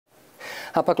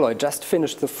Hapag-Lloyd just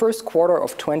finished the first quarter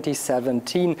of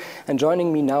 2017, and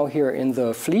joining me now here in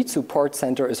the Fleet Support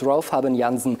Center is Rolf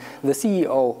Jansen, the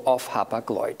CEO of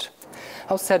Hapag-Lloyd.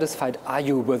 How satisfied are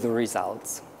you with the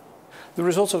results? The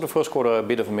results of the first quarter are a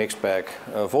bit of a mixed bag.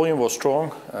 Volume was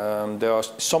strong, there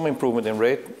was some improvement in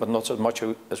rate, but not as much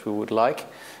as we would like,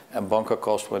 and bunker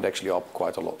cost went actually up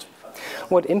quite a lot.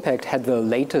 What impact had the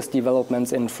latest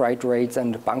developments in freight rates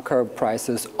and bunker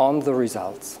prices on the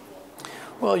results?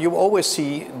 Well, you always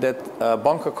see that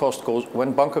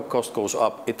when bunker cost goes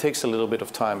up, it takes a little bit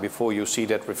of time before you see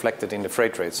that reflected in the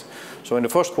freight rates. So in the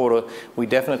first quarter, we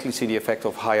definitely see the effect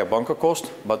of higher bunker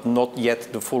cost, but not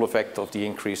yet the full effect of the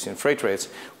increase in freight rates,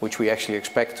 which we actually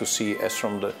expect to see as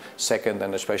from the second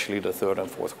and especially the third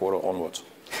and fourth quarter onwards.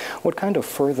 What kind of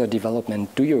further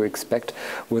development do you expect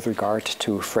with regard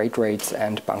to freight rates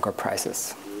and bunker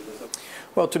prices?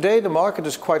 Well, today the market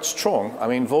is quite strong. I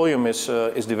mean, volume is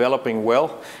developing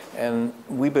well, and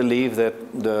we believe that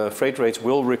the freight rates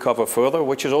will recover further,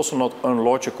 which is also not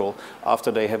unlogical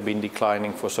after they have been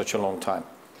declining for such a long time.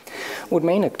 What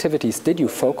main activities did you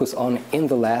focus on in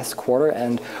the last quarter,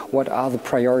 and what are the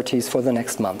priorities for the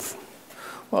next month?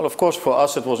 Well, of course, for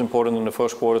us it was important in the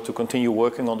first quarter to continue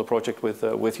working on the project with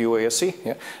UASC.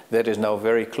 Yeah? That is now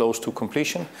very close to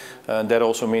completion. That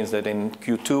also means that in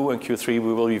Q2 and Q3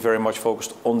 we will be very much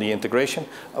focused on the integration,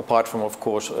 apart from, of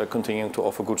course, continuing to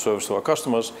offer good service to our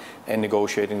customers and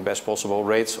negotiating the best possible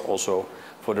rates also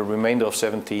for the remainder of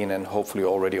 2017 and hopefully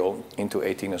already into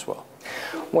 2018 as well.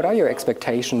 What are your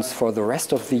expectations for the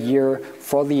rest of the year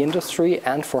for the industry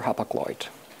and for Hapag-Lloyd?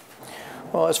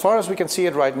 Well, as far as we can see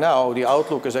it right now, the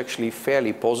outlook is actually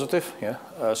fairly positive. Yeah?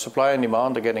 Supply and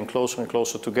demand are getting closer and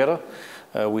closer together.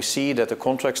 We see that the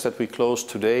contracts that we close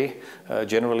today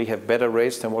generally have better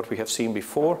rates than what we have seen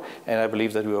before, and I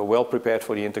believe that we are well prepared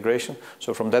for the integration.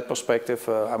 So from that perspective,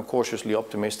 I'm cautiously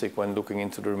optimistic when looking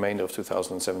into the remainder of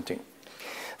 2017.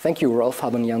 Thank you, Rolf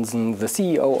Jansen, the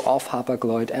CEO of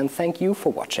Hapag-Lloyd, and thank you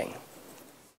for watching.